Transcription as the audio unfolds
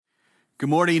Good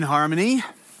morning, Harmony.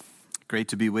 Great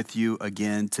to be with you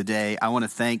again today. I want to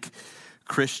thank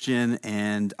Christian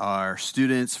and our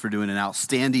students for doing an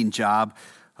outstanding job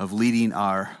of leading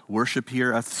our worship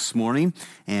here this morning.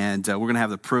 And we're going to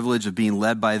have the privilege of being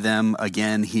led by them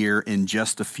again here in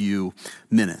just a few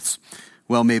minutes.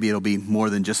 Well, maybe it'll be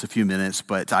more than just a few minutes,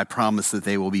 but I promise that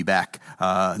they will be back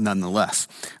nonetheless.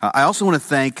 I also want to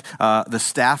thank the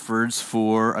Staffords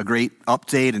for a great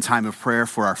update and time of prayer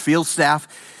for our field staff.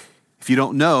 If you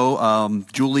don't know,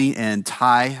 Julie and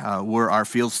Ty were our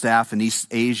field staff in East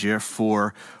Asia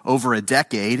for over a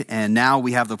decade, and now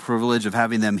we have the privilege of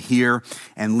having them here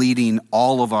and leading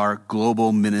all of our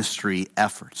global ministry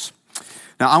efforts.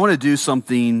 Now, I want to do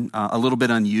something a little bit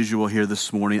unusual here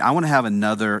this morning. I want to have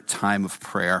another time of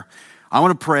prayer. I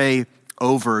want to pray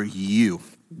over you.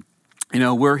 You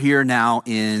know, we're here now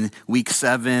in week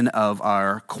 7 of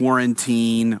our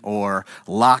quarantine or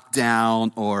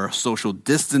lockdown or social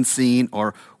distancing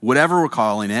or whatever we're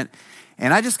calling it.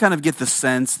 And I just kind of get the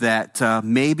sense that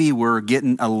maybe we're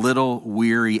getting a little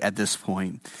weary at this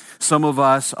point. Some of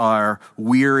us are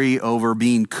weary over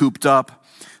being cooped up.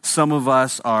 Some of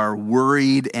us are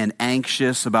worried and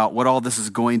anxious about what all this is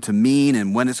going to mean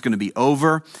and when it's going to be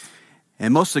over.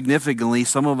 And most significantly,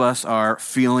 some of us are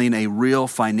feeling a real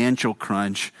financial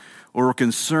crunch or we're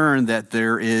concerned that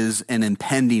there is an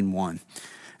impending one.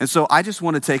 And so I just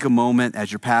want to take a moment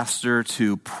as your pastor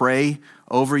to pray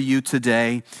over you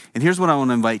today. And here's what I want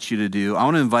to invite you to do. I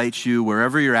want to invite you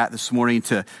wherever you're at this morning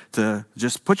to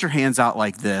just put your hands out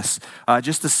like this,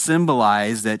 just to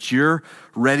symbolize that you're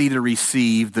ready to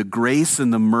receive the grace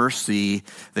and the mercy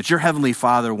that your Heavenly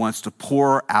Father wants to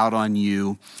pour out on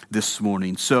you this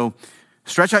morning. So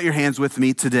stretch out your hands with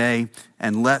me today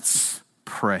and let's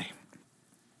pray.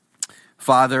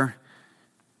 Father,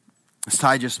 as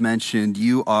Ty just mentioned,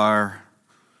 you are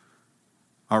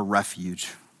our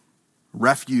refuge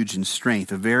and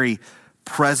strength, a very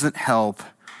present help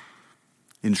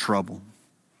in trouble.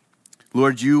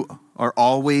 Lord, you are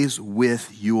always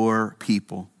with your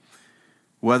people.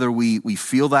 Whether we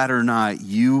feel that or not,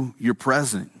 you're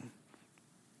present.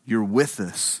 You're with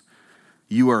us.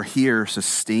 You are here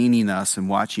sustaining us and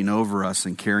watching over us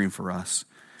and caring for us.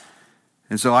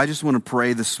 And so I just want to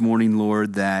pray this morning,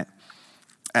 Lord, that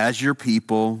as your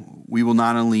people, we will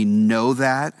not only know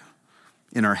that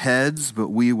in our heads, but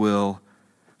we will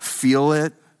feel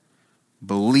it,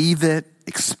 believe it,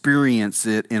 experience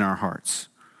it in our hearts.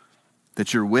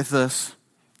 That you're with us,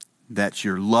 that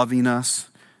you're loving us,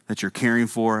 that you're caring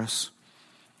for us.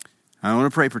 I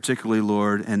want to pray particularly,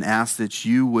 Lord, and ask that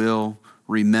you will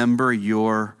remember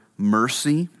your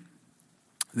mercy,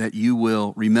 that you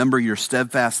will remember your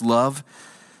steadfast love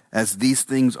as these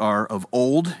things are of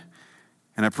old.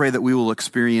 And I pray that we will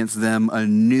experience them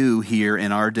anew here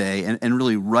in our day and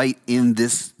really right in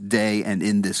this day and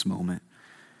in this moment.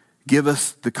 Give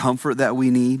us the comfort that we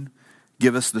need.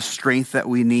 Give us the strength that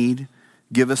we need.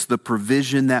 Give us the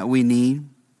provision that we need.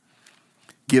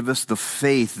 Give us the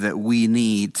faith that we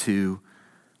need to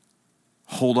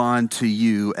hold on to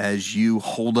you as you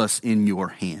hold us in your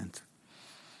hand.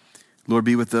 Lord,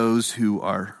 be with those who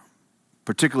are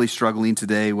particularly struggling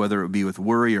today, whether it be with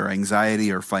worry or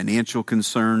anxiety or financial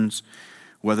concerns,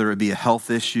 whether it be a health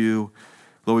issue.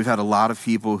 Lord, we've had a lot of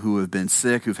people who have been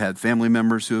sick, who've had family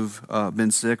members who've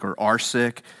been sick or are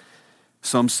sick,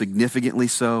 some significantly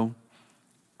so.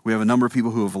 We have a number of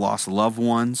people who have lost loved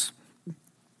ones.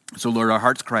 So, Lord, our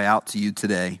hearts cry out to you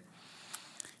today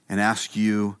and ask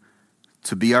you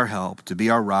to be our help, to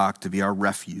be our rock, to be our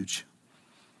refuge.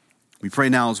 We pray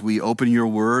now as we open your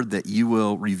word that you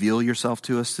will reveal yourself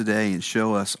to us today and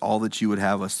show us all that you would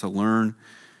have us to learn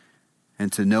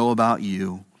and to know about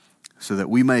you so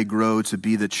that we may grow to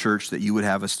be the church that you would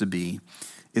have us to be.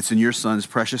 It's in your Son's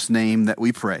precious name that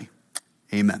we pray.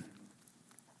 Amen.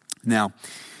 Now,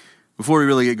 before we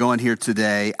really get going here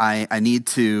today, I need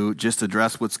to just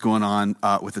address what's going on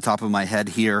with the top of my head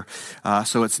here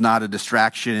so it's not a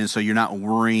distraction and so you're not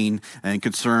worrying and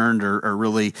concerned or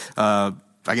really,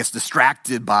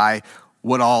 distracted by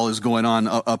what all is going on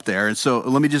up there. And so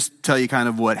let me just tell you kind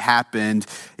of what happened.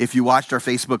 If you watched our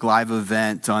Facebook Live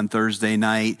event on Thursday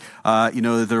night, you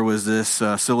know that there was this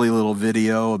silly little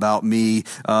video about me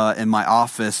in my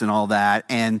office and all that.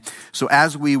 And so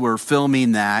as we were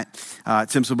filming that,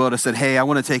 Tim Sabota said, hey, I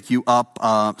want to take you up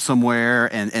somewhere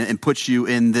and put you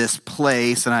in this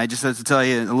place. And I just had to tell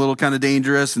you, a little kind of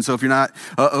dangerous. And so if you're not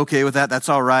okay with that, that's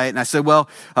all right. And I said, well,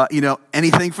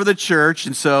 anything for the church.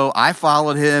 And so I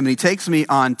followed him and he takes me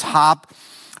on top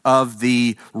of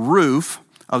the roof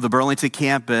of the Burlington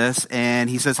campus, and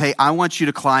he says, hey, I want you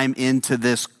to climb into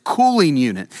this cooling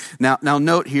unit. Now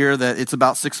note here that it's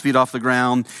about 6 feet off the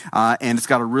ground, and it's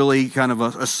got a really kind of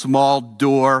a small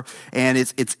door, and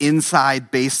it's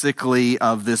inside basically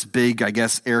of this big, I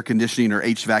guess, air conditioning or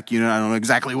HVAC unit. I don't know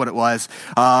exactly what it was.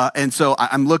 And so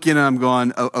I'm looking and I'm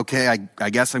going, okay, I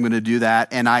guess I'm going to do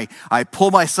that. And I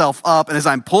pull myself up, and as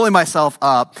I'm pulling myself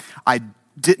up, I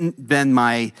didn't bend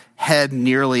my head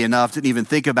nearly enough, didn't even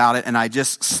think about it, and I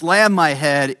just slammed my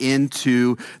head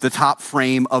into the top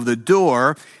frame of the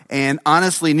door and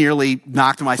honestly nearly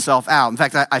knocked myself out. In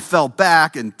fact, I fell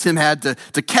back, and Tim had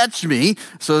to catch me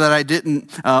so that I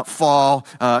didn't fall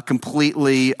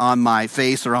completely on my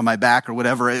face or on my back or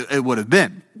whatever it would have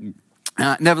been.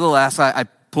 Nevertheless, I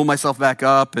pulled myself back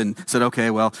up and said, okay,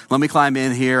 well, let me climb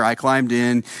in here. I climbed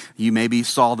in. You maybe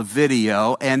saw the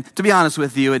video. And to be honest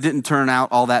with you, it didn't turn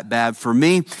out all that bad for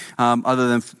me, other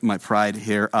than my pride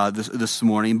here this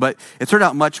morning. But it turned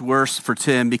out much worse for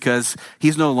Tim because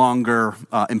he's no longer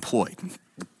employed.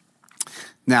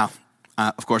 Now,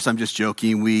 of course, I'm just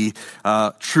joking. We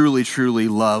truly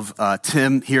love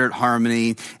Tim here at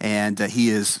Harmony, and he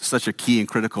is such a key and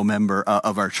critical member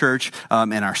of our church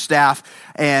and our staff.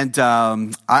 And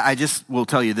I just will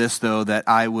tell you this, though, that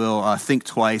I will think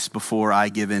twice before I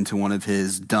give in to one of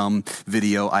his dumb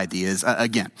video ideas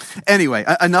again. Anyway,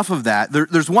 enough of that.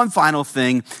 There's one final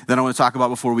thing that I want to talk about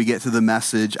before we get to the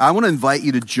message. I want to invite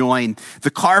you to join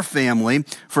the Carr family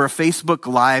for a Facebook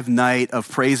Live night of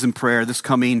praise and prayer this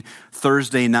coming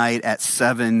Thursday night at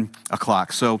 7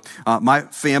 o'clock. So my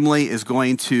family is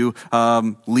going to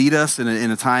lead us in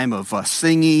a time of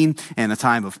singing and a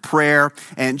time of prayer.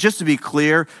 And just to be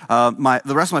clear, the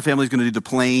rest of my family is going to do the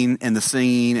playing and the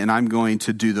singing, and I'm going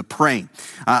to do the praying.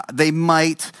 They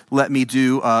might let me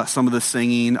do some of the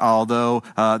singing, although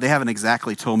they haven't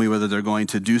exactly told me whether they're going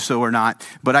to do so or not.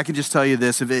 But I can just tell you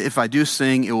this, if I do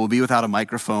sing, it will be without a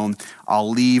microphone.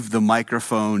 I'll leave the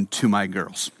microphone to my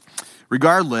girls.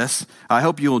 Regardless, I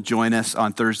hope you'll join us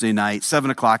on Thursday night,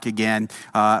 7 o'clock again,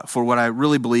 for what I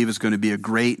really believe is going to be a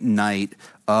great night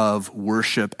of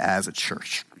worship as a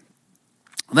church.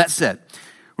 That said,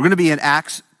 we're going to be in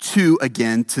Acts 2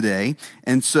 again today.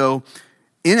 And so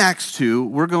in Acts 2,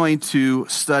 we're going to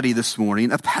study this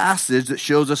morning a passage that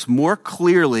shows us more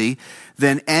clearly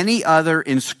than any other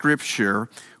in Scripture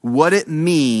what it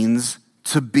means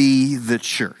to be the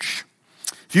church.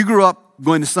 If you grew up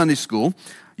going to Sunday school,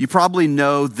 you probably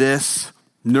know this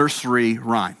nursery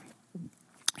rhyme.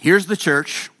 Here's the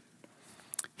church,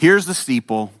 here's the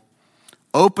steeple,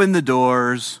 open the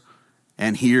doors,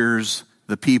 and here's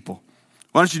the people.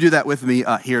 Why don't you do that with me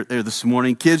here this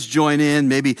morning? Kids, join in,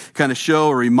 maybe kind of show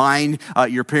or remind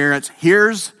your parents,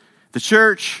 here's the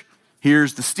church,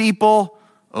 here's the steeple,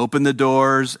 open the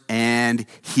doors, and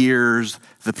here's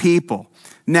the people.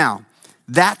 Now,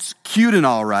 that's cute and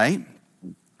all right.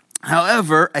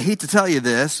 However, I hate to tell you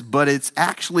this, but it's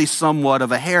actually somewhat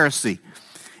of a heresy.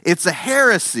 It's a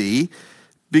heresy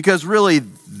because really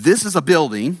this is a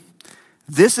building,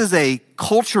 this is a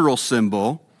cultural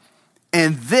symbol,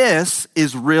 and this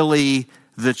is really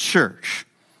the church.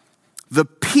 The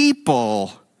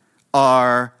people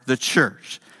are the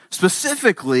church.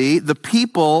 Specifically, the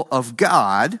people of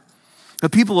God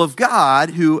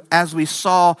who, as we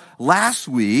saw last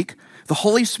week, the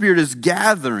Holy Spirit is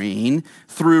gathering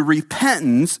through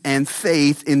repentance and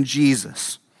faith in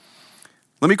Jesus.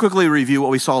 Let me quickly review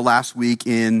what we saw last week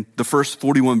in the first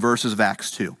 41 verses of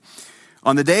Acts 2.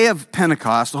 On the day of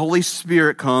Pentecost, the Holy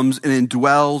Spirit comes and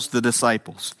indwells the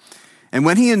disciples. And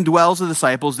when he indwells the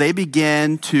disciples, they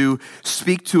begin to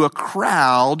speak to a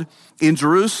crowd in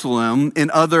Jerusalem in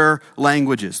other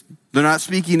languages. They're not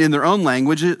speaking in their own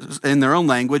language,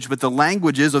 but the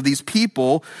languages of these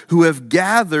people who have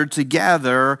gathered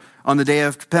together on the day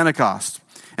of Pentecost.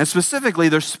 And specifically,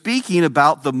 they're speaking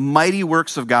about the mighty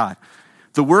works of God,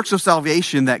 the works of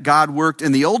salvation that God worked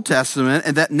in the Old Testament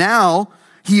and that now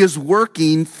he is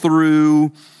working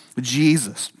through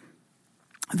Jesus.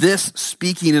 This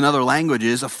speaking in other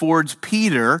languages affords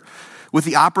Peter with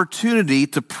the opportunity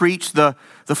to preach the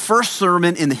first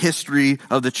sermon in the history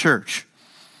of the church.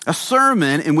 A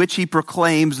sermon in which he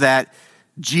proclaims that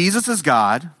Jesus is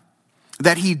God,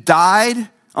 that he died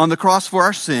on the cross for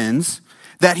our sins,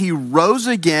 that he rose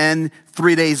again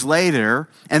 3 days later,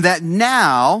 and that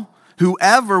now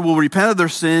whoever will repent of their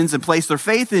sins and place their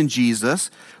faith in Jesus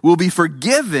will be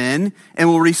forgiven and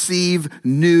will receive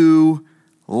new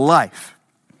life.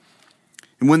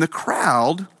 And when the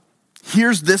crowd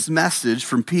hears this message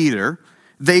from Peter,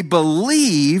 they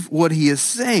believe what he is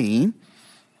saying.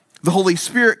 The Holy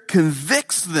Spirit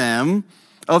convicts them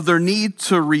of their need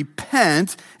to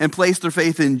repent and place their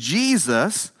faith in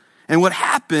Jesus. And what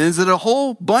happens is that a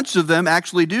whole bunch of them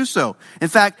actually do so. In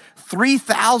fact,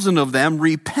 3,000 of them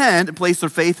repent and place their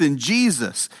faith in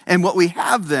Jesus. And what we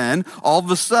have then, all of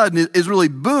a sudden, is really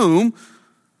boom,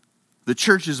 the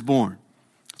church is born.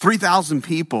 3,000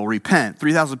 people repent.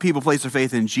 3,000 people place their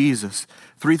faith in Jesus.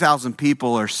 3,000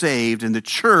 people are saved, and the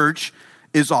church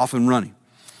is off and running.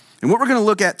 And what we're going to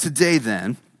look at today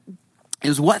then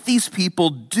is what these people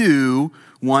do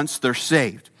once they're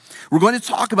saved. We're going to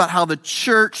talk about how the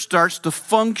church starts to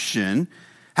function,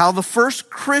 how the first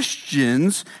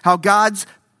Christians, how God's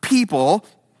people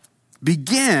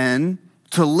begin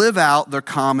to live out their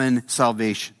common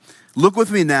salvation. Look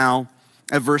with me now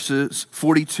at verses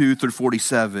 42 through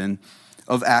 47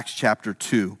 of Acts chapter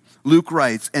 2. Luke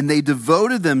writes, "And they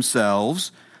devoted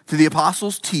themselves to the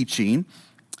apostles' teaching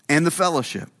and the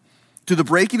fellowship, to the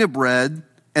breaking of bread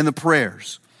and the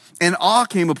prayers. And awe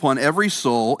came upon every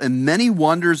soul, and many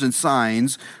wonders and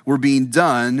signs were being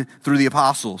done through the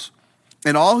apostles.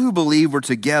 And all who believed were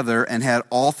together and had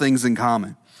all things in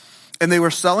common. And they were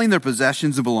selling their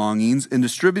possessions and belongings and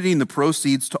distributing the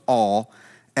proceeds to all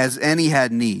as any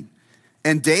had need.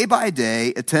 And day by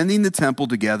day, attending the temple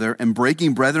together and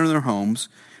breaking bread in their homes,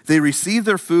 they received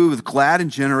their food with glad and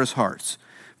generous hearts,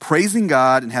 praising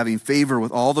God and having favor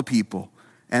with all the people.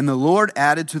 And the Lord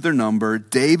added to their number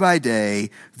day by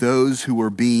day those who were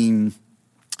being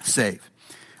saved."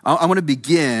 I want to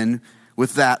begin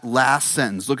with that last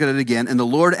sentence. Look at it again. "And the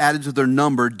Lord added to their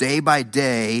number day by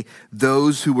day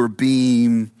those who were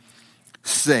being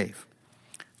saved."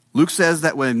 Luke says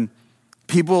that when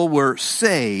people were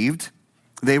saved,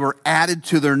 they were added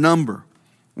to their number.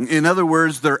 In other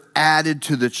words, they're added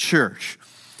to the church.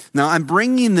 Now, I'm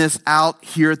bringing this out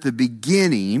here at the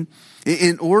beginning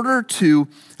in order to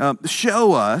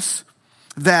show us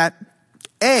that,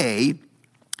 A,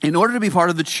 in order to be part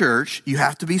of the church, you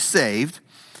have to be saved.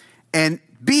 And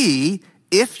B,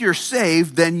 if you're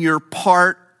saved, then you're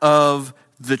part of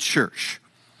the church.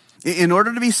 In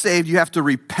order to be saved, you have to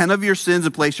repent of your sins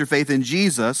and place your faith in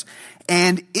Jesus.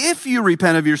 And if you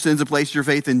repent of your sins and place your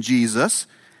faith in Jesus,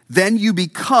 then you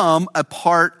become a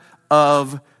part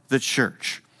of the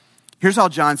church. Here's how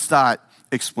John Stott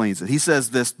explains it. He says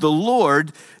this: "The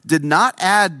Lord did not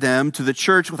add them to the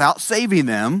church without saving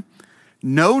them.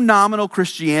 No nominal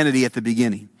Christianity at the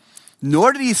beginning.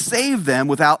 Nor did he save them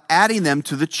without adding them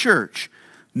to the church.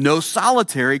 No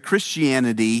solitary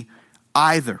Christianity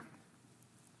either."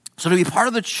 So to be part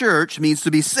of the church means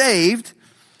to be saved,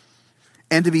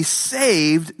 and to be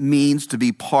saved means to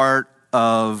be part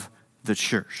of the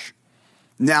church.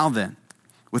 Now then,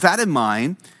 with that in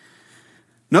mind,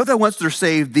 note that once they're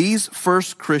saved, these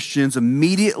first Christians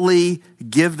immediately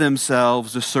give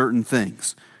themselves to certain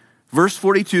things. Verse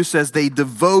 42 says they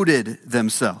devoted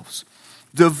themselves.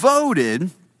 Devoted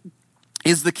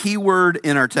is the key word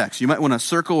in our text. You might want to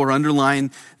circle or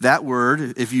underline that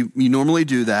word if you normally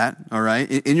do that, all right,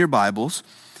 in your Bibles.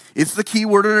 It's the key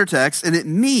word in our text, and it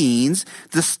means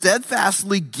to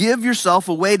steadfastly give yourself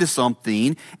away to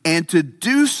something and to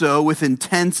do so with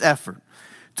intense effort.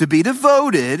 To be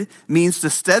devoted means to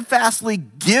steadfastly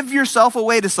give yourself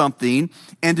away to something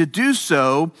and to do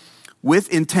so with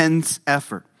intense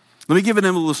effort. Let me give an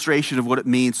illustration of what it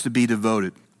means to be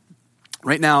devoted.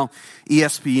 Right now,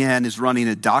 ESPN is running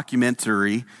a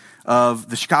documentary of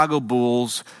the Chicago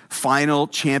Bulls' final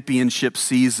championship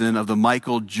season of the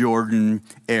Michael Jordan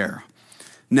era.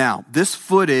 Now, this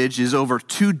footage is over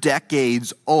 2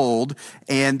 decades old,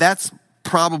 and that's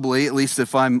probably, at least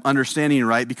if I'm understanding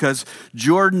right, because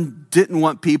Jordan didn't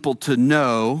want people to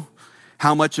know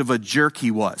how much of a jerk he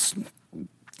was.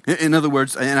 In other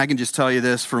words, and I can just tell you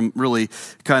this from really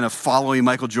kind of following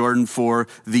Michael Jordan for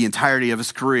the entirety of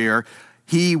his career,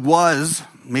 he was,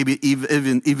 maybe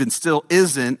even still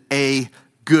isn't, a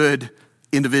good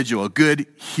individual, a good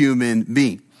human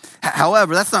being.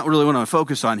 However, that's not really what I want to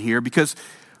focus on here, because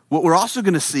what we're also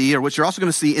going to see, or what you're also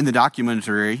going to see in the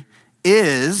documentary,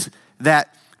 is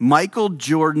that Michael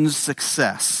Jordan's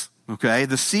success, okay,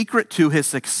 the secret to his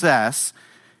success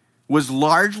was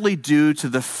largely due to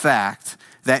the fact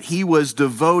that he was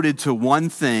devoted to one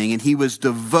thing, and he was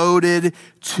devoted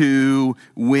to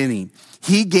winning.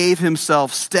 He gave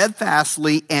himself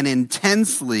steadfastly and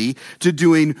intensely to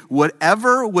doing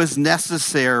whatever was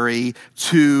necessary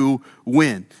to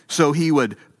win. So he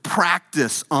would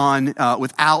practice on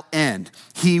without end.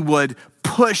 He would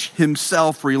push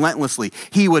himself relentlessly.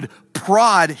 He would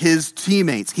prod his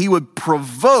teammates. He would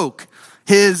provoke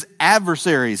his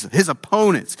adversaries, his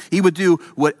opponents. He would do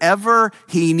whatever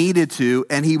he needed to,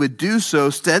 and he would do so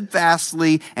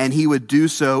steadfastly, and he would do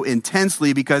so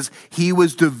intensely because he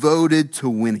was devoted to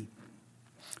winning.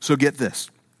 So get this.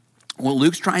 What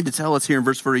Luke's trying to tell us here in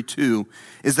verse 42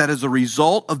 is that as a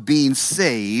result of being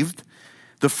saved,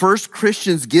 the first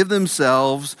Christians give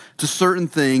themselves to certain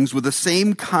things with the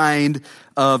same kind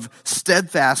of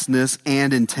steadfastness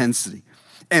and intensity.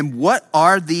 And what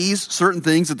are these certain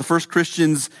things that the first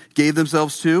Christians gave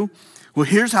themselves to? Well,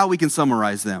 here's how we can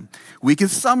summarize them. We can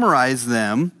summarize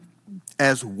them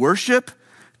as worship,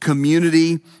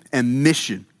 community, and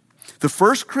mission. The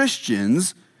first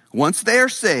Christians, once they are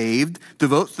saved,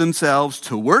 devote themselves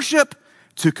to worship,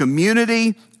 to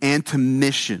community, and to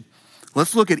mission.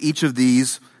 Let's look at each of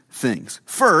these things.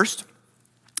 First,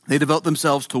 they devote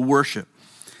themselves to worship.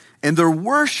 And their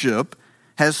worship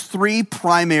has three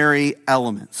primary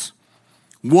elements.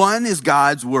 One is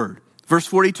God's word. Verse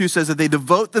 42 says that they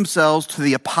devote themselves to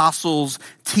the apostles'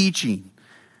 teaching.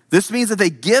 This means that they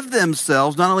give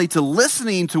themselves not only to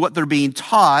listening to what they're being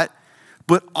taught,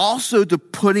 but also to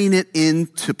putting it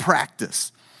into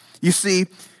practice. You see,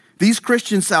 these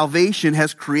Christian salvation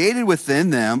has created within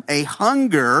them a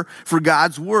hunger for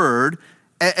God's word,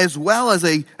 as well as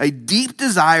a deep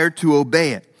desire to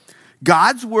obey it.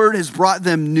 God's word has brought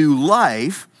them new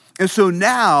life, and so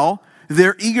now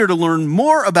they're eager to learn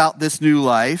more about this new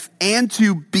life and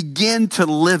to begin to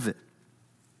live it.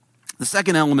 The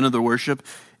second element of their worship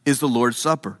is the Lord's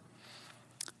Supper.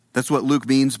 That's what Luke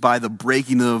means by the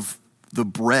breaking of the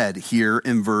bread here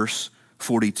in verse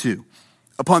 42.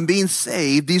 Upon being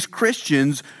saved, these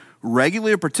Christians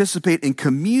regularly participate in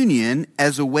communion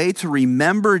as a way to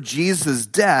remember Jesus'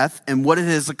 death and what it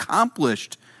has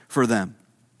accomplished for them.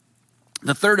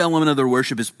 The third element of their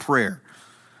worship is prayer.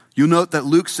 You'll note that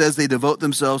Luke says they devote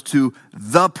themselves to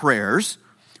the prayers,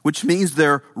 which means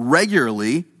they're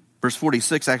regularly, verse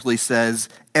 46 actually says,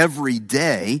 every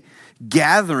day,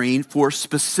 gathering for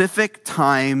specific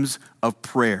times of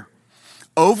prayer.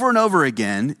 Over and over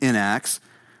again in Acts,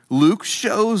 Luke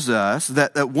shows us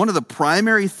that one of the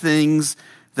primary things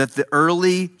that the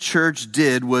early church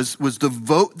did was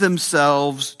devote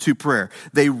themselves to prayer.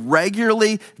 They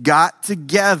regularly got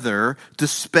together to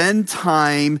spend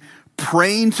time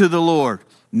praying to the Lord,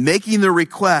 making their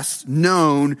requests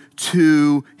known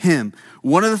to him.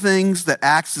 One of the things that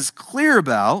Acts is clear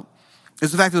about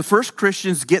is the fact that the first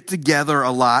Christians get together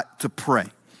a lot to pray.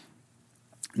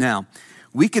 Now,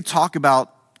 we could talk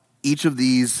about each of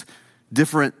these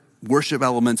different worship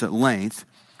elements at length,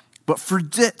 but for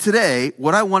today,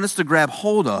 what I want us to grab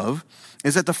hold of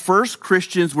is that the first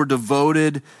Christians were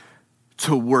devoted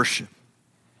to worship.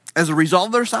 As a result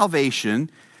of their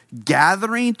salvation,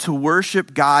 gathering to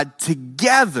worship God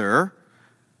together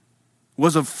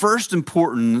was of first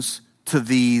importance to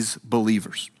these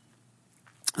believers.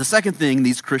 The second thing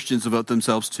these Christians devote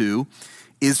themselves to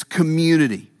is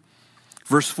community.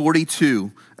 Verse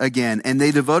 42 again, and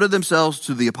they devoted themselves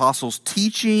to the apostles'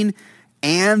 teaching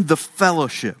and the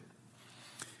fellowship.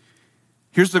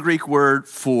 Here's the Greek word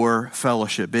for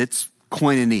fellowship. It's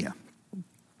koinonia.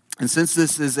 And since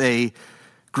this is a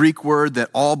Greek word that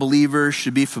all believers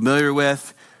should be familiar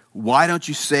with, why don't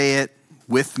you say it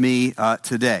with me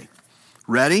today?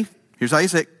 Ready? Here's how you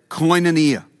say it.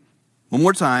 Koinonia. One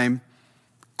more time.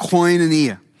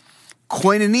 Koinonia.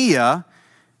 Koinonia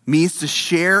means to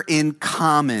share in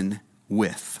common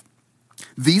with.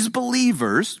 These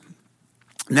believers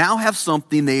now have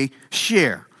something they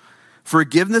share.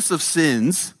 Forgiveness of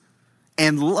sins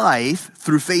and life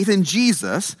through faith in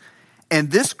Jesus,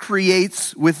 and this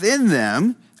creates within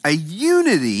them a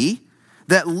unity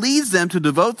that leads them to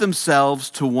devote themselves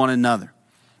to one another.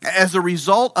 As a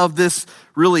result of this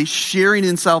really sharing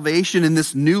in salvation and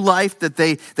this new life that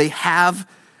they have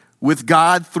with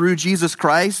God through Jesus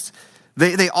Christ,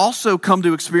 they also come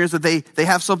to experience that they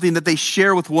have something that they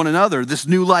share with one another, this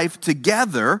new life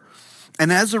together,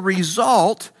 and as a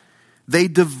result, they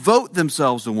devote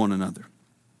themselves to one another.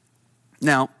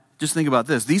 Now, just think about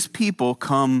this. These people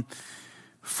come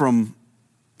from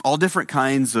all different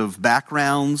kinds of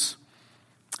backgrounds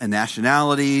and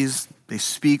nationalities. They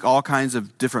speak all kinds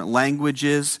of different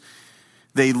languages.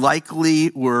 They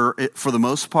likely were, for the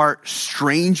most part,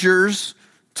 strangers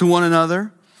to one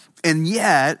another. And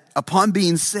yet, upon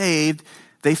being saved,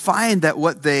 they find that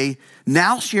what they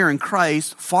now share in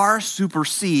Christ far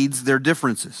supersedes their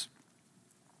differences.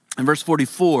 In verse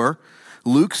 44,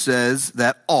 Luke says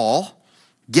that all,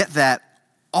 get that,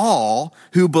 all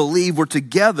who believe were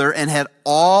together and had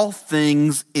all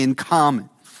things in common.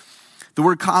 The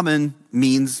word common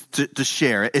means to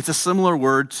share. It's a similar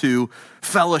word to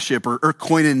fellowship or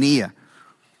koinonia.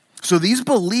 So these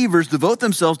believers devote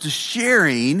themselves to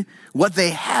sharing what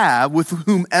they have with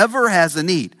whomever has a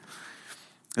need.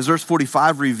 As verse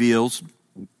 45 reveals,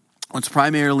 what's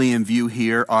primarily in view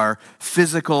here are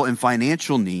physical and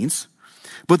financial needs.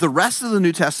 But the rest of the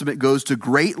New Testament goes to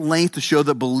great length to show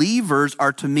that believers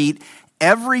are to meet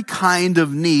every kind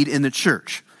of need in the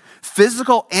church,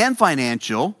 physical and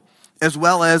financial, as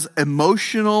well as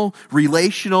emotional,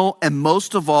 relational, and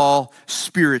most of all,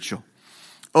 spiritual.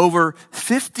 Over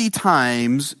 50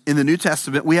 times in the New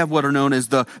Testament, we have what are known as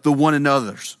the one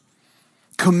another's.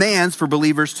 Commands for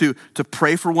believers to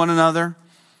pray for one another,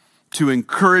 to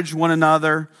encourage one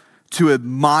another, to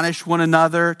admonish one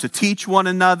another, to teach one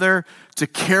another, to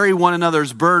carry one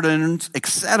another's burdens,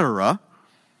 etc.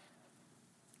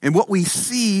 And what we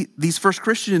see these first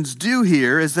Christians do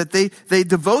here is that they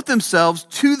devote themselves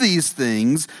to these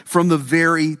things from the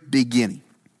very beginning.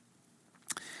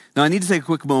 Now, I need to take a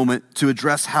quick moment to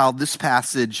address how this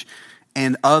passage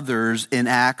and others in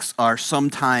Acts are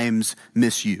sometimes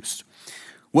misused.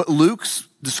 What Luke's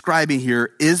describing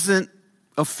here isn't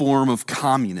a form of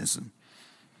communism.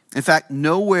 In fact,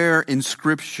 nowhere in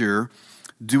Scripture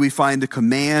do we find a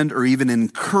command or even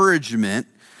encouragement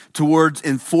towards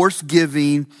enforced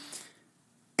giving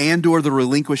and or the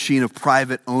relinquishing of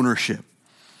private ownership.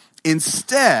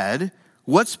 Instead,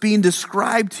 what's being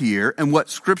described here and what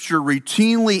Scripture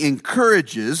routinely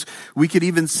encourages, we could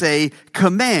even say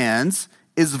commands,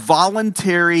 is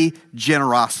voluntary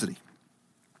generosity.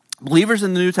 Believers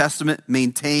in the New Testament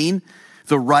maintain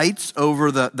the rights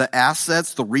over the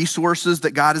assets, the resources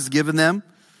that God has given them,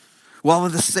 while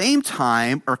at the same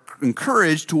time are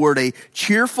encouraged toward a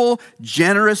cheerful,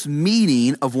 generous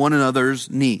meeting of one another's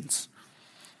needs.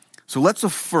 So let's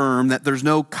affirm that there's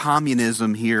no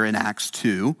communism here in Acts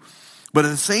 2, but at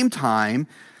the same time,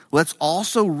 let's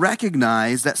also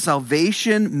recognize that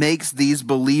salvation makes these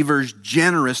believers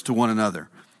generous to one another,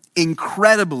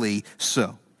 incredibly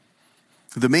so.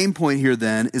 The main point here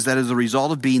then is that as a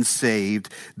result of being saved,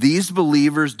 these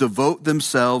believers devote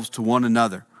themselves to one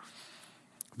another.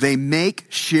 They make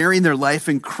sharing their life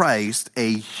in Christ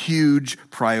a huge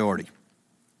priority.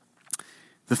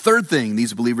 The third thing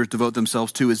these believers devote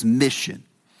themselves to is mission.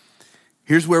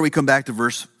 Here's where we come back to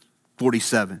verse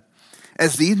 47.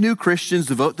 As these new Christians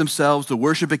devote themselves to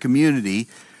worship and community,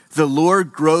 the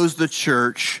Lord grows the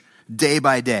church day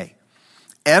by day.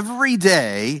 Every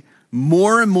day,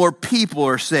 more and more people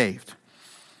are saved.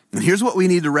 And here's what we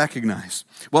need to recognize.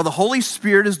 While the Holy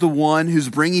Spirit is the one who's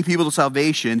bringing people to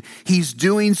salvation, he's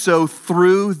doing so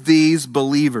through these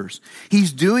believers.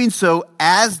 He's doing so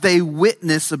as they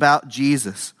witness about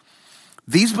Jesus.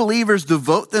 These believers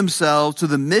devote themselves to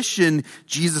the mission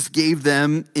Jesus gave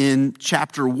them in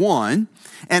chapter 1,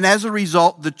 and as a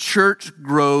result, the church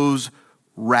grows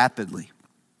rapidly.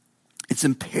 It's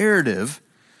imperative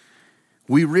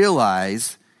we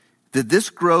realize that this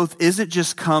growth isn't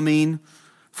just coming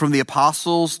from the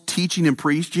apostles teaching and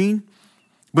preaching,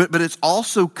 but it's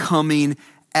also coming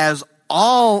as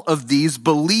all of these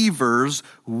believers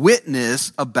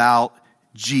witness about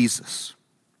Jesus.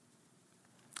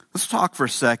 Let's talk for a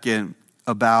second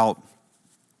about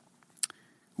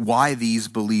why these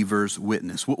believers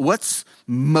witness. What's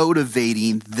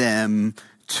motivating them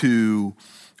to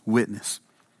witness?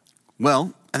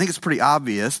 Well, I think it's pretty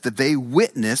obvious that they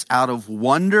witness out of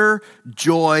wonder,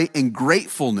 joy, and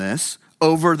gratefulness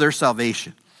over their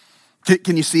salvation.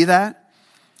 Can you see that?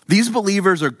 These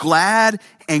believers are glad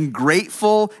and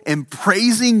grateful and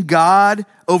praising God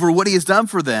over what he has done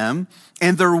for them,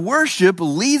 and their worship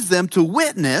leads them to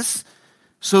witness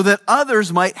so that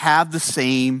others might have the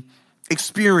same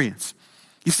experience.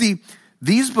 You see,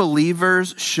 these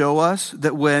believers show us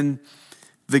that when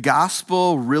the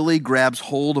gospel really grabs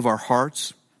hold of our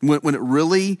hearts, when it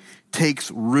really takes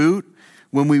root,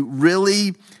 when we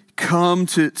really come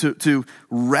to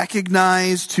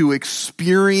recognize, to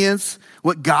experience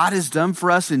what God has done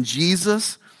for us in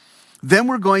Jesus, then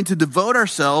we're going to devote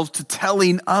ourselves to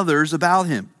telling others about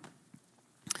him.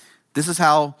 This is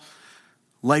how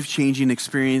life-changing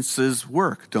experiences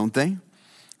work, don't they?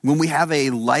 When we have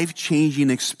a life-changing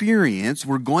experience,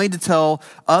 we're going to tell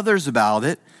others about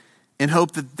it and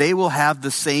hope that they will have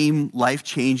the same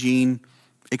life-changing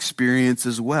experience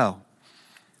as well.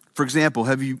 For example,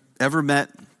 have you ever met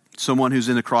someone who's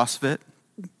into CrossFit?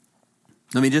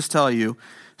 Let me just tell you,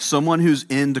 someone who's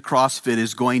into CrossFit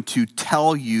is going to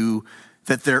tell you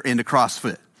that they're into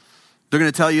CrossFit. They're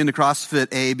going to tell you into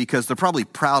CrossFit, A, because they're probably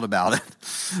proud about it,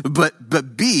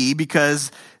 but B,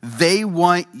 because they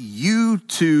want you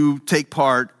to take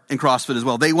part in CrossFit as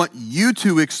well. They want you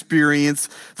to experience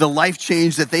the life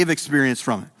change that they've experienced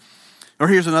from it. Or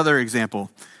here's another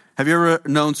example. Have you ever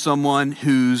known someone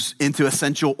who's into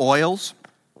essential oils?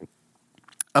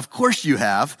 Of course you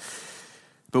have,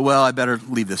 but well, I better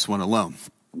leave this one alone.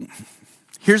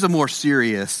 Here's a more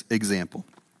serious example.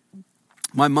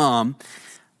 My mom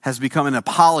has become an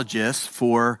apologist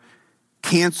for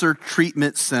Cancer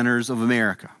Treatment Centers of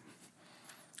America.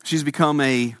 She's become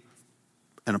an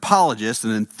apologist,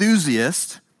 an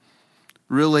enthusiast,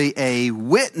 really a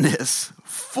witness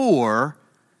for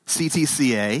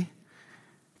CTCA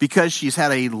because she's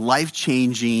had a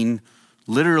life-changing,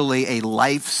 literally a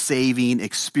life-saving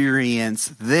experience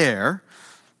there.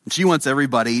 And she wants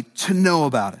everybody to know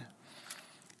about it.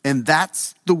 And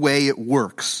that's the way it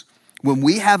works. When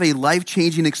we have a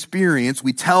life-changing experience,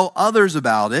 we tell others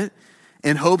about it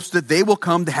in hopes that they will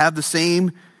come to have the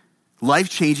same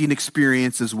life-changing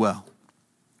experience as well.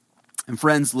 And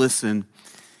friends, listen,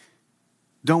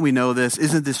 don't we know this?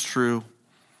 Isn't this true?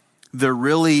 There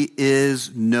really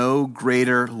is no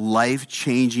greater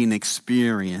life-changing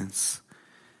experience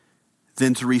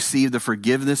than to receive the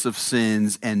forgiveness of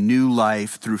sins and new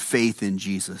life through faith in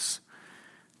Jesus.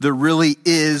 There really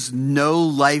is no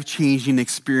life-changing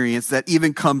experience that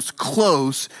even comes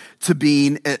close to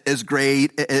being as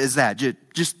great as that.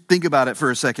 Just think about it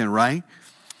for a second, right?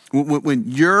 When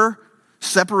you're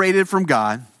separated from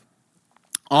God,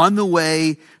 on the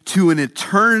way to an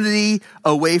eternity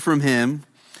away from Him,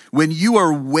 when you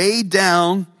are weighed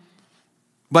down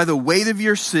by the weight of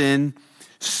your sin,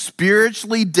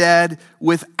 spiritually dead,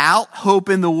 without hope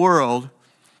in the world,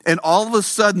 and all of a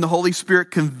sudden the Holy Spirit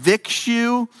convicts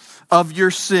you of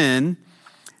your sin,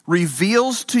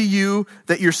 reveals to you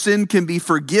that your sin can be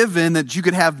forgiven, that you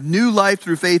could have new life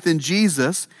through faith in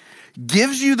Jesus,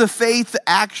 gives you the faith to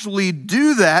actually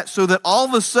do that so that all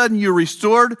of a sudden you're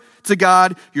restored to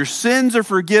God, your sins are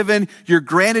forgiven, you're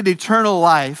granted eternal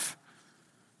life.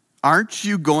 Aren't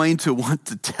you going to want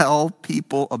to tell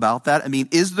people about that? I mean,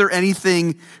 is there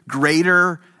anything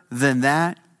greater than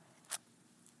that?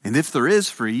 And if there is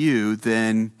for you,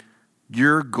 then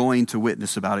you're going to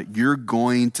witness about it. You're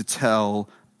going to tell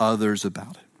others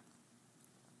about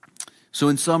it. So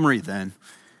in summary then,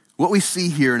 what we see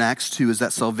here in Acts 2 is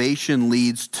that salvation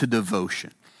leads to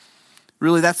devotion.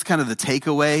 Really, that's kind of the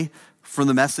takeaway from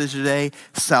the message today.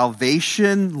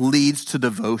 Salvation leads to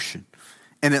devotion.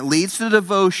 And it leads to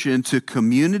devotion to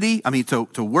community,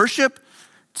 to worship,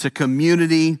 to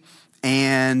community,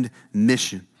 and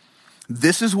mission.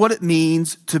 This is what it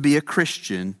means to be a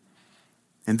Christian,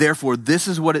 and therefore this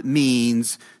is what it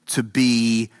means to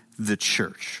be the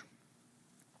church.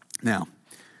 Now,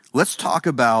 let's talk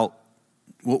about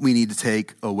what we need to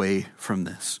take away from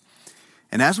this.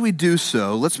 And as we do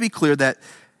so, let's be clear that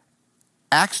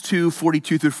Acts 2,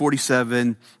 42 through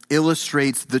 47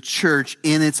 illustrates the church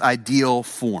in its ideal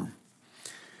form.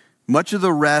 Much of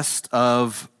the rest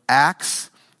of Acts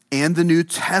and the New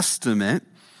Testament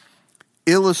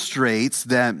illustrates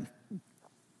that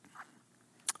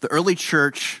the early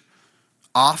church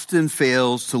often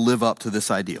fails to live up to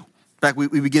this ideal. In fact,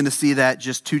 we begin to see that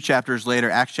just 2 chapters later,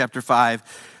 Acts chapter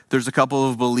 5. There's a couple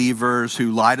of believers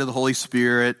who lie to the Holy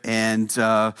Spirit and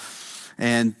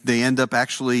they end up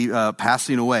actually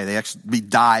passing away. They actually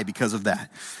die because of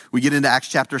that. We get into Acts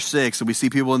chapter 6 and we see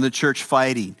people in the church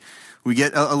fighting. We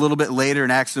get a little bit later in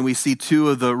Acts and we see two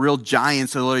of the real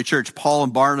giants of the early church, Paul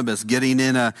and Barnabas, getting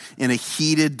in a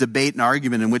heated debate and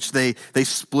argument in which they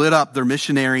split up their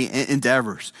missionary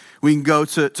endeavors. We can go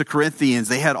to Corinthians.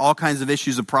 They had all kinds of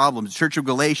issues and problems. The church of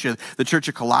Galatia, the church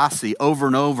of Colossae, over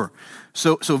and over.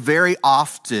 So very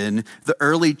often the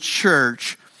early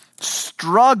church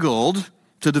struggled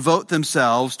to devote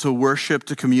themselves to worship,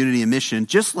 to community and mission,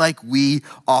 just like we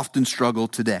often struggle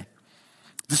today.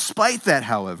 Despite that,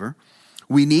 however,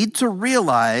 we need to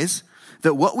realize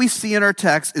that what we see in our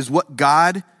text is what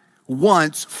God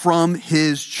wants from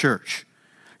His church.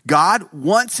 God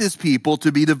wants His people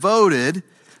to be devoted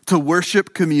to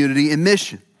worship, community, and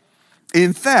mission.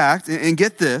 In fact, and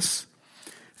get this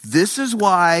is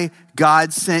why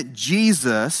God sent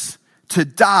Jesus to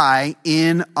die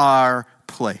in our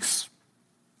place.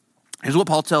 Here's what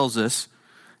Paul tells us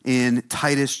in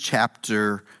Titus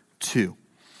chapter 2.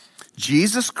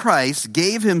 Jesus Christ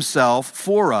gave Himself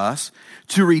for us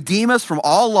to redeem us from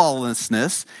all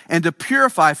lawlessness and to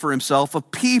purify for Himself a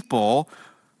people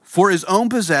for His own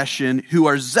possession who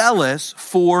are zealous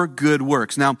for good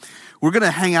works. Now, we're going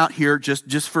to hang out here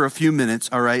just for a few minutes,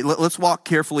 all right? Let's walk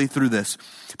carefully through this.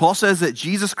 Paul says that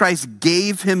Jesus Christ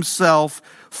gave Himself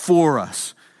for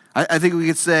us. I think we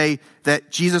could say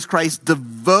that Jesus Christ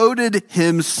devoted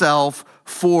Himself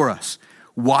for us.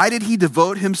 Why did he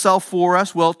devote himself for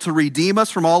us? Well, to redeem us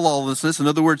from all lawlessness. In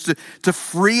other words, to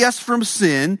free us from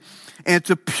sin and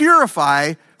to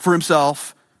purify for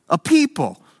himself a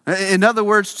people. In other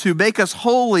words, to make us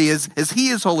holy as he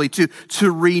is holy,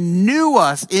 to renew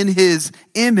us in his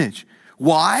image.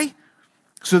 Why?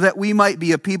 So that we might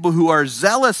be a people who are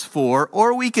zealous for,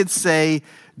 or we could say,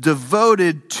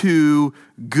 devoted to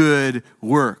good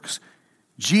works.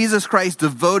 Jesus Christ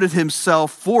devoted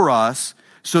himself for us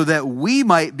so that we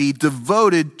might be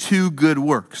devoted to good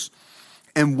works.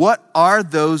 And what are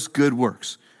those good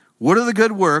works? What are the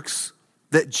good works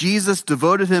that Jesus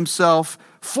devoted himself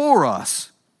for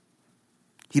us?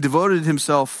 He devoted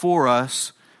himself for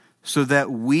us so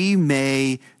that we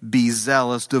may be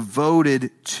zealous,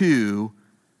 devoted to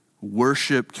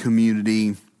worship,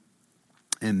 community,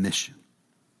 and mission.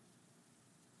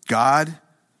 God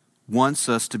wants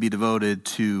us to be devoted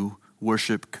to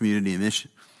worship, community, and mission.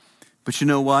 But you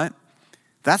know what?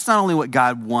 That's not only what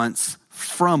God wants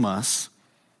from us,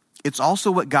 it's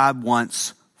also what God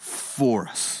wants for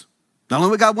us. Not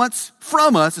only what God wants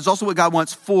from us, it's also what God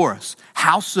wants for us.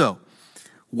 How so?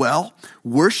 Well,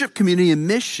 worship, community, and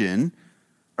mission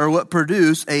are what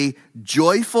produce a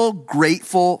joyful,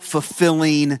 grateful,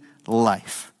 fulfilling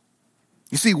life.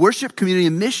 You see, worship, community,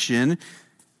 and mission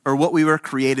are what we were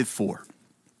created for.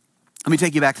 Let me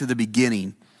take you back to the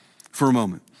beginning for a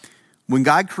moment. When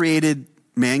God created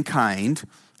mankind,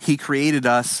 he created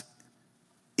us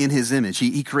in his image.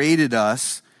 He created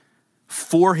us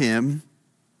for him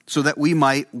so that we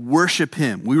might worship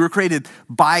him. We were created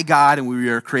by God and we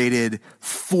were created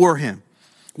for him.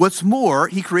 What's more,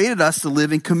 he created us to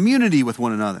live in community with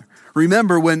one another.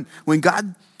 Remember, when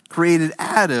God created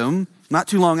Adam, not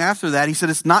too long after that, he said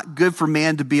it's not good for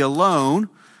man to be alone.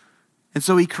 And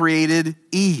so he created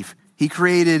Eve. He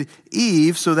created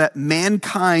Eve so that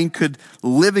mankind could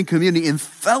live in community and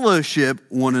fellowship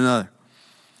one another.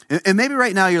 And maybe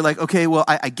right now you're like, okay, well,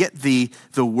 I get the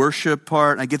worship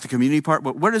part, I get the community part,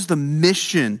 but where does the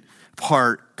mission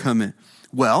part come in?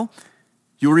 Well,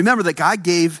 you'll remember that God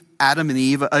gave Adam and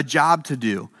Eve a job to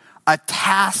do, a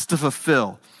task to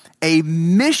fulfill, a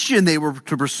mission they were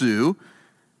to pursue,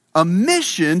 a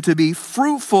mission to be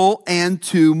fruitful and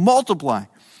to multiply.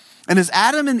 And as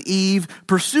Adam and Eve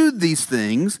pursued these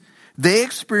things, they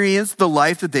experienced the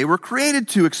life that they were created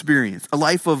to experience, a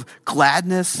life of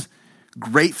gladness,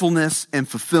 gratefulness, and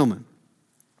fulfillment.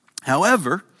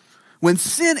 However, when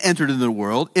sin entered into the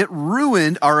world, it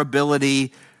ruined our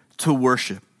ability to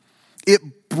worship.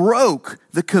 It broke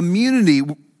the community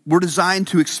we're designed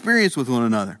to experience with one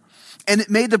another. And it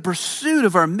made the pursuit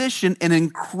of our mission an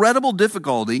incredible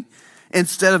difficulty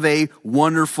instead of a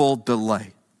wonderful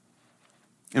delight.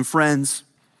 And friends,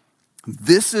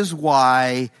 this is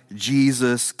why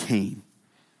Jesus came.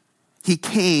 He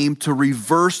came to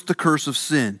reverse the curse of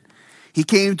sin. He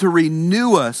came to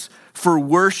renew us for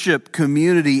worship,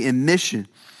 community, and mission.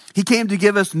 He came to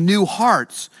give us new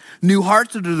hearts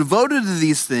that are devoted to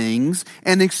these things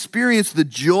and experience the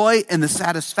joy and the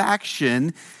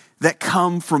satisfaction that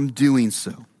come from doing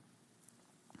so.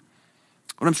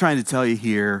 What I'm trying to tell you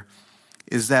here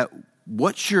is that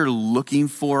what you're looking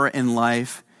for in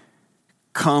life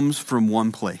comes from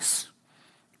one place.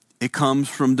 It comes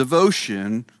from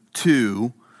devotion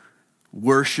to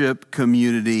worship,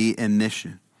 community, and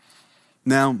mission.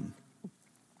 Now,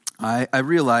 I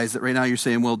realize that right now you're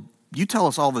saying, well, you tell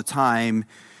us all the time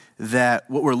that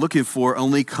what we're looking for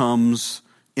only comes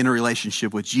in a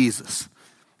relationship with Jesus.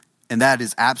 And that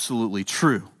is absolutely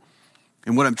true.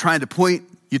 And what I'm trying to point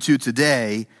you to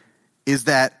today is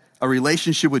that a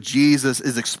relationship with Jesus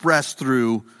is expressed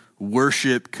through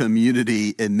worship,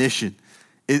 community, and mission.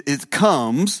 It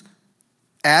comes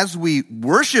as we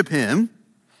worship him,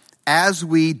 as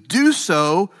we do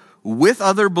so with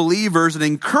other believers and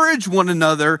encourage one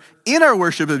another in our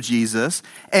worship of Jesus,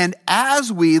 and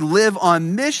as we live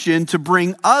on mission to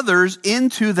bring others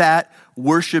into that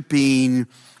worshiping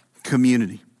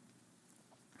community.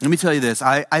 Let me tell you this.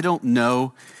 I don't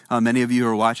know many of you who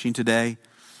are watching today.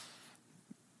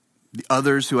 The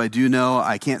others who I do know,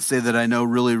 I can't say that I know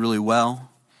really, really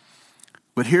well.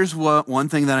 But here's one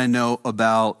thing that I know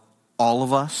about all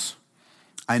of us.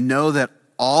 I know that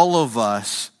all of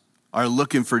us are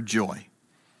looking for joy.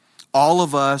 All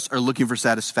of us are looking for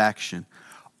satisfaction.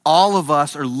 All of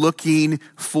us are looking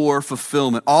for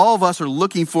fulfillment. All of us are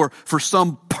looking for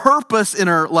some purpose in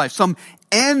our life, some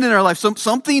end in our life,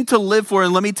 something to live for.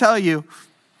 And let me tell you,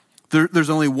 there's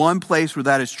only one place where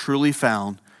that is truly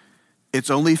found. It's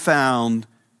only found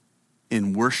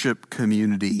in worship,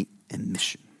 community, and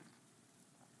mission.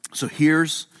 So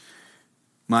here's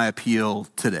my appeal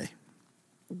today.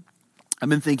 I've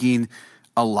been thinking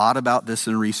a lot about this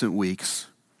in recent weeks.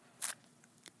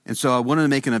 And so I wanted to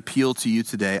make an appeal to you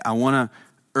today. I want to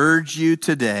urge you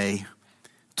today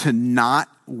to not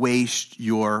waste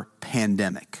your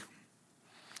pandemic.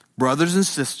 Brothers and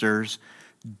sisters,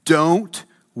 don't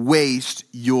waste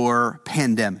your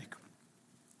pandemic.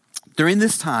 During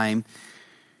this time,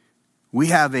 we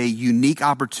have a unique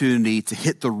opportunity to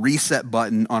hit the reset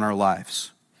button on our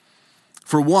lives.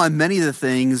 For one, many of the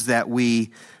things that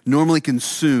we normally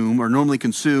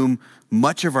consume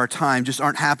much of our time just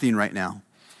aren't happening right now.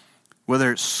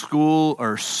 Whether it's school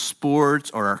or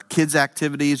sports or our kids'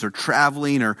 activities or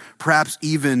traveling or perhaps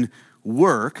even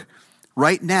work,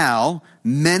 right now,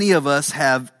 many of us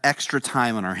have extra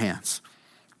time on our hands.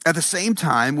 At the same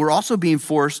time, we're also being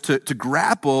forced to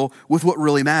grapple with what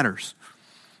really matters.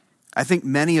 I think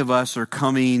many of us are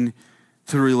coming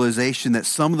to the realization that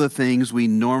some of the things we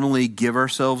normally give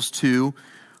ourselves to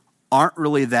aren't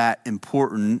really that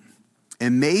important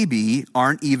and maybe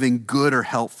aren't even good or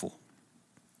helpful.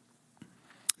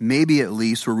 Maybe at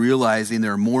least we're realizing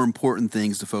there are more important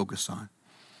things to focus on.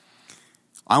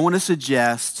 I want to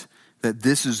suggest that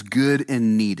this is good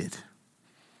and needed.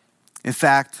 In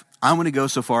fact, I want to go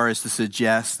so far as to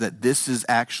suggest that this is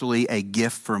actually a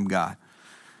gift from God.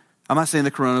 I'm not saying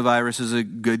the coronavirus is a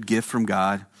good gift from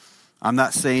God. I'm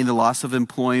not saying the loss of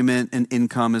employment and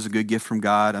income is a good gift from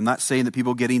God. I'm not saying that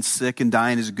people getting sick and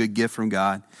dying is a good gift from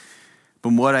God.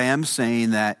 But what I am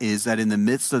saying is that in the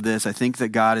midst of this, I think that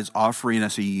God is offering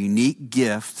us a unique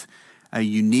gift, a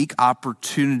unique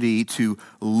opportunity to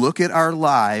look at our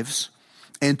lives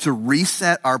and to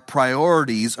reset our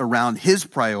priorities around His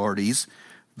priorities,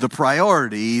 the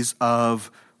priorities of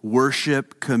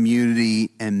worship, community,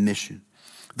 and mission.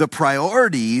 The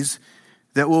priorities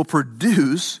that will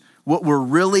produce what we're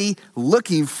really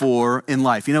looking for in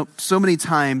life. You know, so many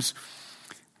times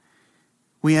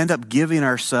we end up giving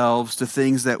ourselves to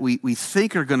things that we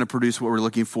think are going to produce what we're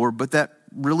looking for, but that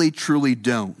really truly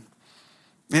don't.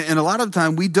 And a lot of the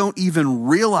time we don't even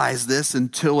realize this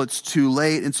until it's too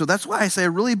late. And so that's why I say I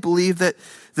really believe that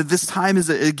this time is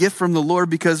a gift from the Lord,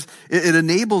 because it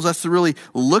enables us to really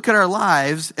look at our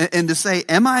lives and to say,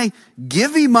 am I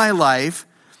giving my life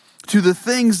to the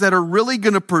things that are really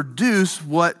going to produce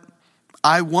what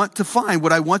I want to find,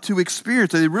 what I want to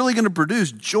experience? Are they really going to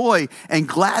produce joy and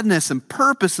gladness and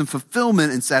purpose and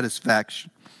fulfillment and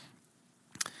satisfaction?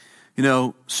 You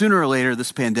know, sooner or later,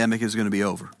 this pandemic is going to be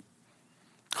over.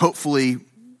 Hopefully,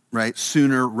 right,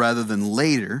 sooner rather than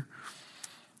later.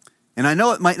 And I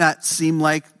know it might not seem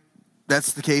like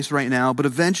that's the case right now, but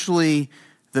eventually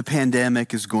the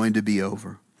pandemic is going to be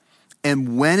over.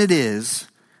 And when it is,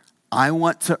 I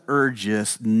want to urge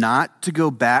us not to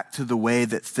go back to the way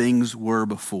that things were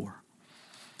before.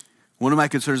 One of my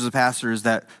concerns as a pastor is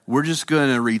that we're just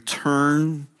going to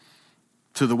return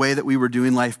to the way that we were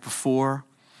doing life before.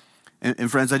 And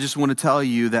friends, I just want to tell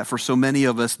you that for so many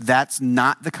of us, that's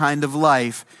not the kind of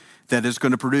life that is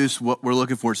going to produce what we're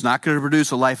looking for. It's not going to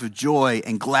produce a life of joy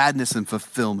and gladness and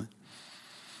fulfillment.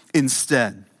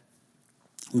 Instead,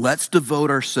 let's devote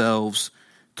ourselves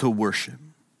to worship.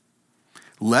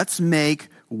 Let's make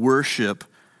worship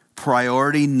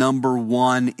priority number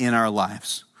one in our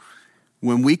lives.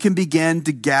 When we can begin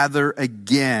to gather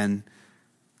again,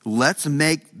 let's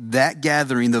make that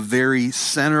gathering the very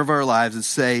center of our lives and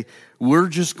say, we're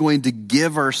just going to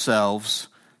give ourselves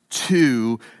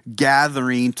to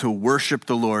gathering to worship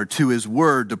the Lord, to His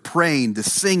word, to praying, to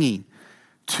singing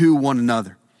to one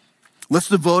another. Let's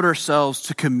devote ourselves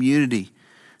to community,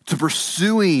 to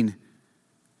pursuing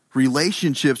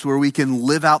relationships where we can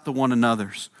live out the one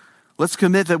another's. Let's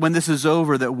commit that when this is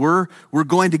over, that we're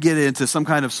going to get into some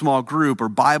kind of small group or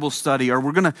Bible study, or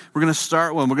we're going to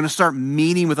start one. We're going to start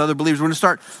meeting with other believers. We're going to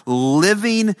start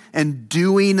living and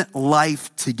doing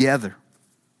life together.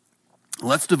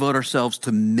 Let's devote ourselves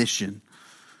to mission.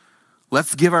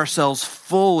 Let's give ourselves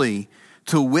fully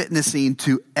to witnessing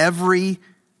to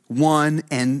everyone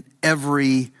and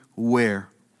everywhere.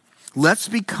 Let's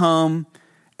become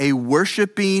a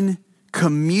worshiping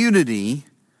community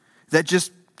that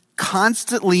just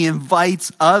constantly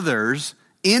invites others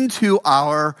into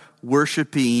our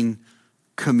worshiping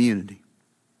community.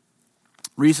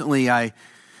 Recently, I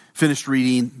finished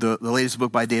reading the latest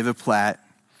book by David Platt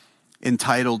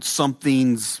entitled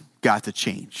Something's Got to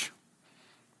Change.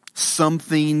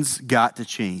 Something's got to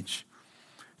change.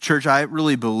 Church, I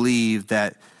really believe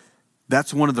that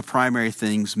that's one of the primary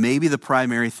things, maybe the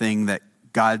primary thing that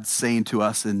God's saying to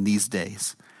us in these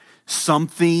days.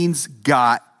 Something's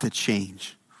got to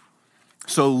change.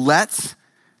 So let's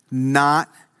not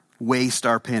waste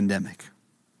our pandemic.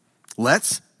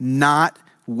 Let's not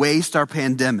waste our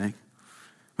pandemic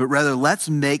but rather let's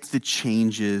make the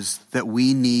changes that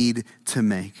we need to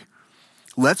make.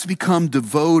 Let's become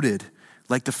devoted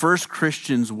like the first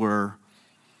Christians were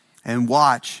and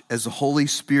watch as the Holy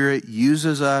Spirit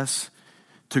uses us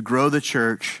to grow the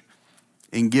church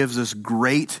and gives us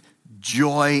great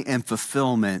joy and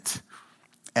fulfillment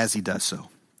as he does so.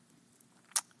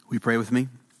 Will you pray with me?